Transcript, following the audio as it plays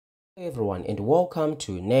Hey everyone, and welcome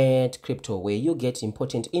to Net Crypto, where you get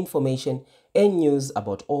important information and news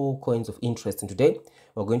about all coins of interest. And today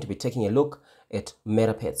we're going to be taking a look at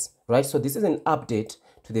Metapets, right? So this is an update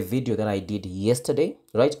to the video that I did yesterday,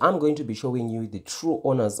 right? I'm going to be showing you the true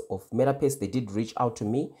owners of Metapets. They did reach out to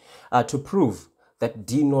me to prove that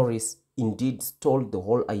D. Norris indeed stole the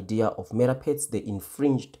whole idea of Metapets. They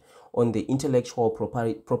infringed on the intellectual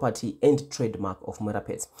property and trademark of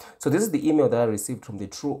Metapets. So this is the email that I received from the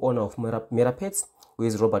true owner of Metapets, who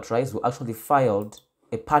is Robert Rice, who actually filed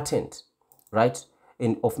a patent, right,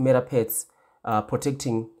 of Metapets,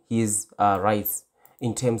 protecting his rights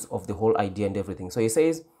in terms of the whole idea and everything. So he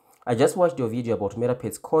says, I just watched your video about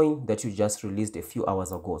Metapets coin that you just released a few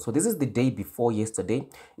hours ago. So this is the day before yesterday,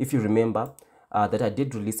 if you remember, that I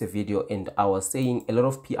did release a video, and I was saying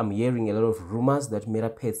I'm hearing a lot of rumors that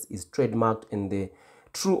Metapets is trademarked, and the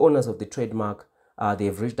true owners of the trademark,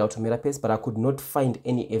 they've reached out to Metapets, but I could not find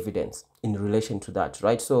any evidence in relation to that,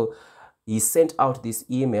 right? So he sent out this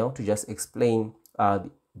email to just explain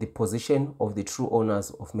the position of the true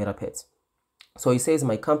owners of Metapets. So he says,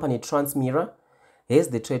 my company Transmira has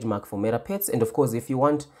the trademark for Metapets, and of course, if you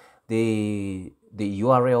want the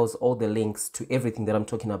URLs, all the links to everything that I'm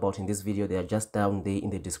talking about in this video, they are just down there in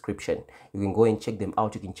the description. You can go and check them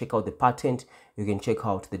out. You can check out the patent, you can check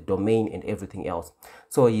out the domain and everything else.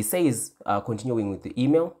 So he says, continuing with the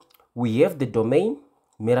email, we have the domain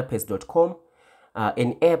metapets.com,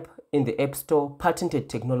 an app in the App Store, patented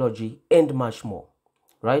technology, and much more,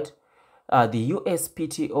 right? The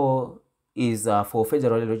USPTO is for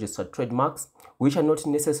federally registered trademarks, which are not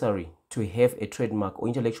necessary to have a trademark or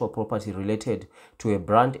intellectual property related to a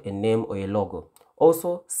brand, a name, or a logo.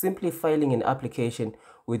 Also, simply filing an application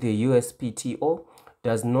with the USPTO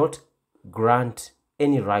does not grant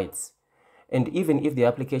any rights. And even if the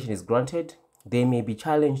application is granted, they may be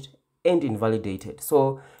challenged and invalidated.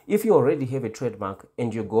 So if you already have a trademark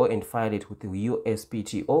and you go and file it with the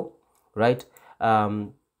USPTO, right,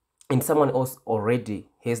 and someone else already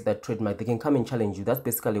has that trademark, they can come and challenge you. That's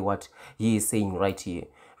basically what he is saying right here,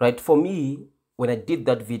 right? For me, when I did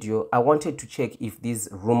that video, I wanted to check if these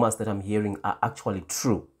rumors that I'm hearing are actually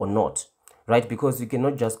true or not, right? Because you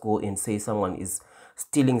cannot just go and say someone is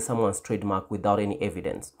stealing someone's trademark without any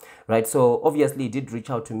evidence, right? So obviously he did reach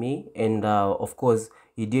out to me, and of course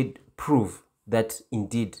he did prove that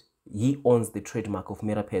indeed he owns the trademark of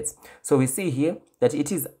Metapets. So we see here that it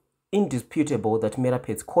is indisputable that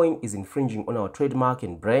Metapets coin is infringing on our trademark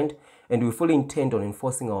and brand, and we fully intend on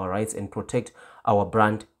enforcing our rights and protect our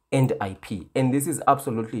brand and IP. And this is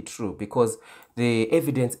absolutely true, because the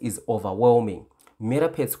evidence is overwhelming.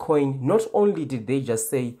 Metapets coin, not only did they just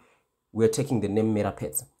say we're taking the name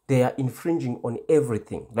Metapets, they are infringing on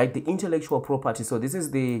everything, like the intellectual property. So this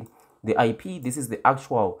is the IP, this is the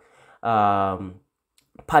actual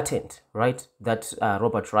patent, right, that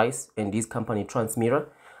Robert Rice and his company Transmira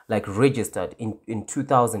like registered in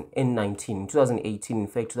 2019, in 2018, in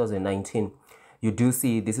fact 2019. You do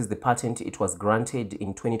see this is the patent. It was granted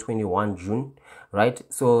in 2021 June, right?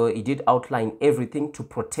 So it did outline everything to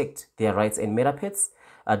protect their rights. And Metapets,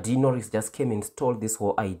 D. Norris just came and stole this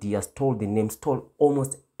whole idea, stole the name, stole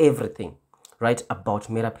almost everything, right, about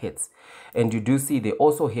Metapets. And you do see they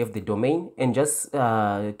also have the domain. And just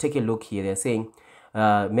take a look here. They're saying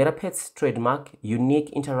Metapets trademark,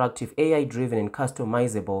 unique, interactive, AI-driven, and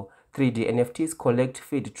customizable 3D NFTs. Collect,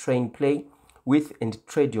 feed, train, play with, and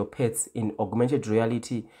trade your pets in augmented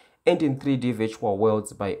reality and in 3D virtual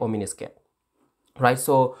worlds by Omniscape. Right,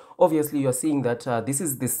 so obviously you're seeing that this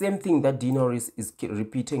is the same thing that D. Norris is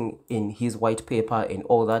repeating in his white paper and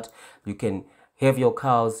all that. You can have your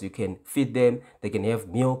cows, you can feed them, they can have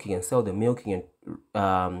milk, you can sell the milk, you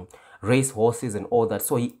can race horses and all that.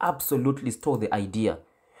 So he absolutely stole the idea.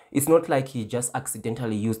 It's not like he just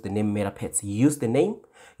accidentally used the name Metapets. He used the name,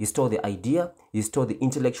 he stole the idea, he stole the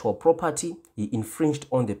intellectual property, he infringed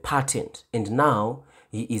on the patent, and now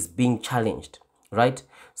he is being challenged, right?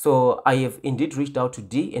 So I have indeed reached out to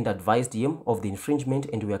D and advised him of the infringement,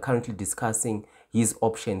 and we are currently discussing his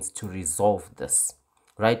options to resolve this,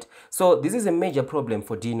 right? So this is a major problem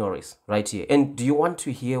for D. Norris right here. And do you want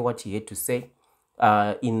to hear what he had to say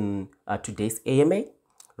in today's AMA,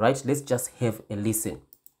 right? Let's just have a listen.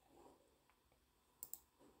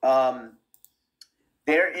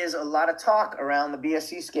 There is a lot of talk around the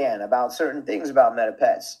BSC scan about certain things about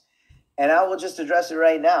Metapets, and I will just address it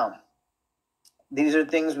right now. These are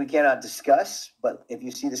things we cannot discuss, but if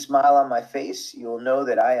you see the smile on my face, you'll know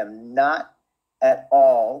that I am not at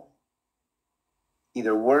all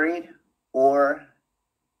either worried or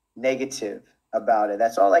negative about it.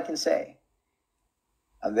 That's all I can say.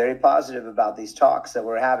 I'm very positive about these talks that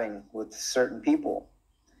we're having with certain people.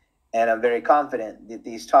 And I'm very confident that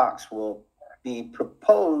these talks will be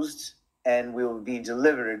proposed and will be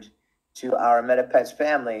delivered to our Metapets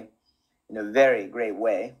family in a very great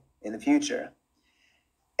way in the future.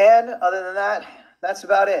 And other than that, that's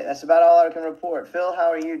about it. That's about all I can report. Phil, how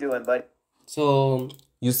are you doing, buddy? So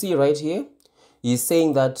you see right here, he's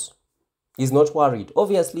saying that he's not worried.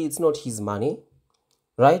 Obviously, it's not his money,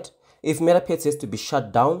 right? If Metapets has to be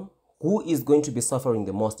shut down, who is going to be suffering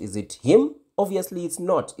the most? Is it him? Obviously, it's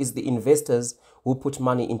not. It's the investors who put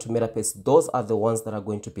money into Metapets. Those are the ones that are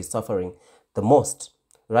going to be suffering the most,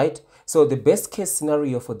 right? So the best case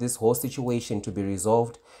scenario for this whole situation to be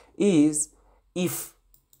resolved is if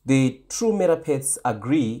the true Metapets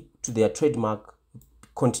agree to their trademark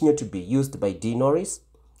continue to be used by D. Norris,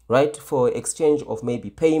 right, for exchange of maybe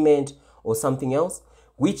payment or something else,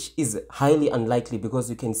 which is highly unlikely because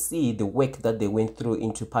you can see the work that they went through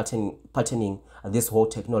into patterning this whole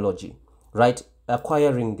technology, right,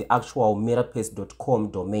 acquiring the actual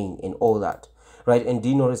Metapets.com domain and all that, right, and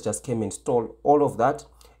D. Norris just came and stole all of that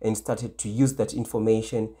and started to use that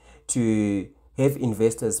information to have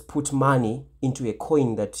investors put money into a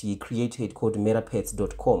coin that he created called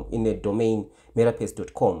Metapets.com in the domain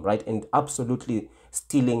Metapets.com, right? And absolutely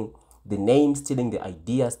stealing the name, stealing the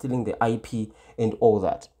idea, stealing the IP and all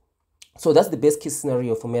that. So that's the best case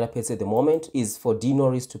scenario for Metapets at the moment, is for D.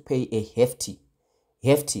 Norris to pay a hefty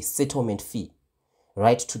settlement fee,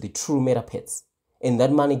 right, to the true Metapets. And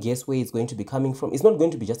that money, guess where it's going to be coming from? It's not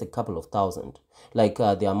going to be just a couple of thousand, like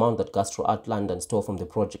the amount that Gastro London stole from the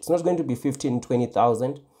project. It's not going to be 15,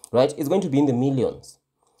 20,000, right? It's going to be in the millions,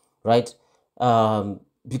 right?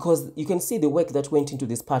 Because you can see the work that went into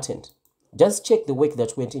this patent. Just check the work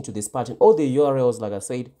that went into this patent. All the URLs, like I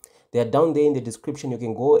said, they are down there in the description. You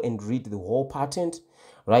can go and read the whole patent,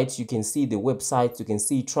 right? You can see the websites. You can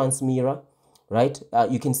see Transmira, right?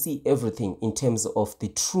 You can see everything in terms of the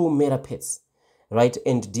true Metapets, right?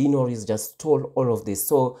 And D. Norris just stole all of this.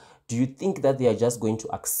 So do you think that they are just going to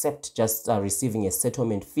accept just receiving a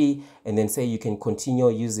settlement fee and then say you can continue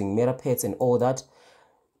using Metapets and all that?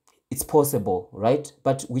 It's possible, right?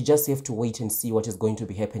 But we just have to wait and see what is going to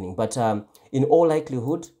be happening. But in all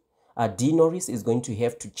likelihood, D. Norris is going to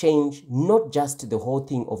have to change not just the whole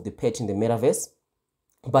thing of the pet in the metaverse,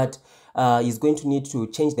 but he's going to need to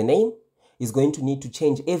change the name. He's going to need to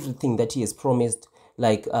change everything that he has promised,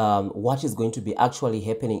 like what is going to be actually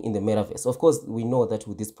happening in the metaverse. Of course, we know that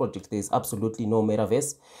with this project, there's absolutely no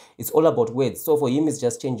metaverse. It's all about words. So for him, it's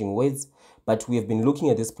just changing words. But we have been looking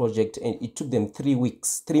at this project and it took them 3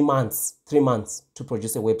 months to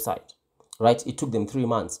produce a website, right? It took them 3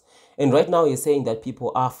 months. And right now he's saying that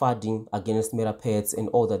people are fighting against Metapets and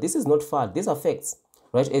all that. This is not FUD. These are facts,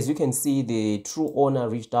 right? As you can see, the true owner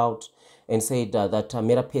reached out and said that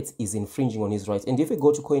Metapets is infringing on his rights. And if we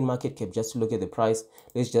go to CoinMarketCap just to look at the price,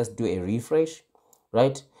 let's just do a refresh,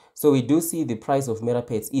 right? So we do see the price of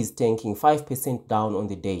Metapets is tanking 5% down on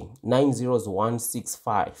the day,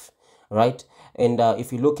 90165. Right? And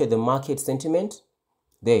if you look at the market sentiment,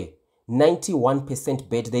 there, 91%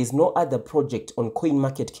 bet. There is no other project on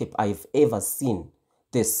CoinMarketCap I've ever seen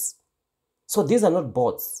this. So these are not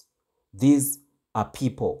bots. These are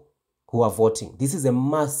people who are voting. This is a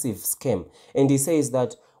massive scam. And he says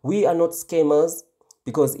that we are not scammers,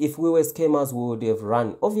 because if we were scammers, we would have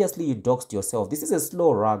run. Obviously, you doxed yourself. This is a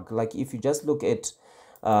slow rug. Like if you just look at,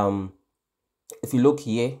 if you look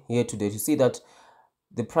here today, you see that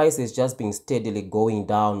the price is just being steadily going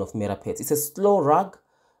down of Metapets. It's a slow rug.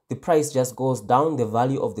 The price just goes down. The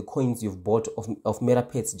value of the coins you've bought of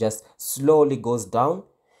Metapets just slowly goes down.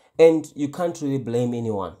 And you can't really blame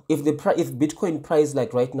anyone. If Bitcoin price,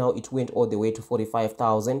 like right now, it went all the way to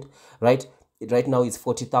 45,000, right? Right now it's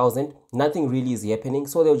 40,000. Nothing really is happening.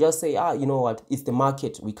 So they'll just say, you know what? It's the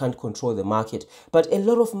market. We can't control the market. But a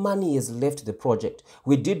lot of money has left the project.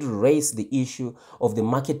 We did raise the issue of the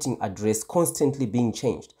marketing address constantly being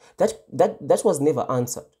changed. That was never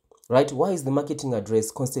answered, right? Why is the marketing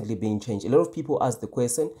address constantly being changed? A lot of people asked the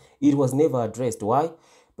question. It was never addressed. Why?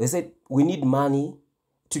 They said, we need money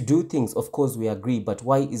to do things. Of course, we agree, but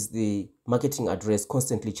why is the marketing address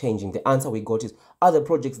constantly changing? The answer we got is other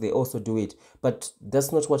projects, they also do it, but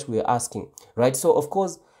that's not what we're asking, right? So of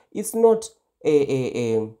course, it's not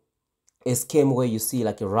a scam where you see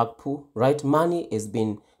like a rug pull, right? Money has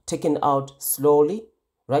been taken out slowly,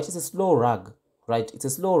 right? It's a slow rug, right? It's a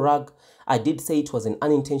slow rug. I did say it was an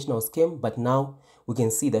unintentional scam, but now we can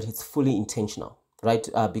see that it's fully intentional, right?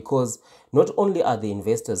 Because not only are the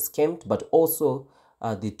investors scammed, but also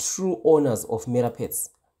the true owners of Metapets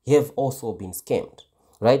have also been scammed,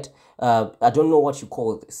 right? I don't know what you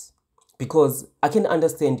call this, Because I can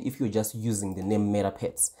understand if you're just using the name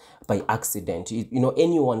Metapets by accident. You know,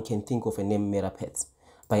 anyone can think of a name Metapets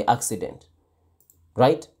by accident,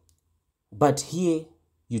 right? But here,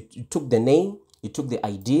 you took the name, you took the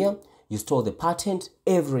idea, you stole the patent,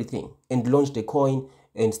 everything, and launched a coin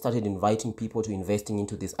and started inviting people to investing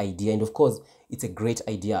into this idea. And of course, it's a great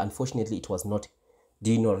idea. Unfortunately, it was not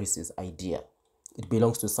D. Norris's idea. It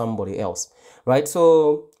belongs to somebody else, right?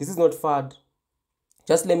 So this is not FUD.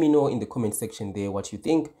 Just let me know in the comment section there what you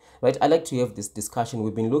think, right? I like to have this discussion.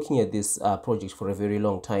 We've been looking at this project for a very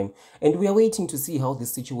long time, and we are waiting to see how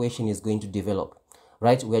this situation is going to develop,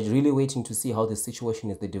 right? We are really waiting to see how the situation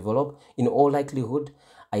is to develop. In all likelihood,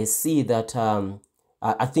 I see that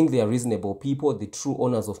I think they are reasonable people, the true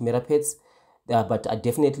owners of Metapets, but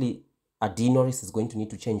definitely D. Norris is going to need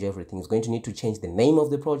to change everything. He's going to need to change the name of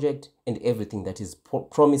the project and everything that is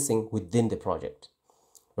promising within the project,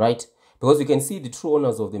 right? Because you can see the true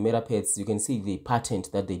owners of the Metapets, you can see the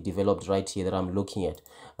patent that they developed right here that I'm looking at,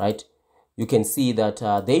 right? You can see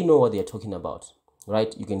that they know what they're talking about,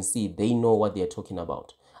 right? You can see they know what they're talking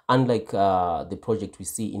about. Unlike the project we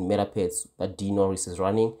see in Metapets that D. Norris is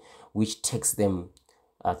running, which takes them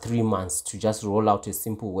 3 months to just roll out a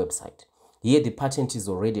simple website. Here, the patent is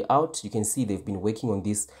already out. You can see they've been working on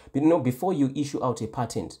this. But you know, before you issue out a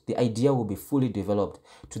patent, the idea will be fully developed.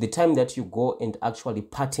 To the time that you go and actually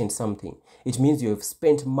patent something, it means you have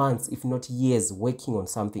spent months, if not years, working on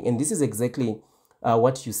something. And this is exactly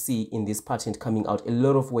what you see in this patent coming out. A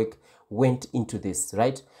lot of work went into this,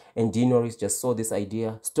 right? And D. Norris just saw this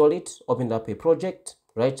idea, stole it, opened up a project,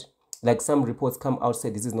 right? Like some reports come out, say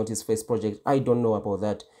this is not his first project. I don't know about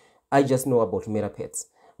that. I just know about Metapets,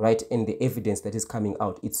 right? And the evidence that is coming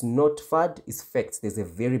out. It's not FUD, it's facts. There's a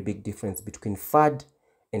very big difference between FUD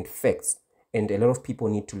and facts. And a lot of people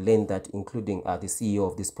need to learn that, including the CEO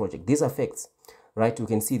of this project. These are facts, right? You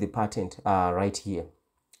can see the patent right here,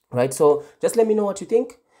 right? So just let me know what you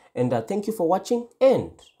think. And thank you for watching,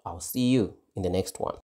 and I'll see you in the next one.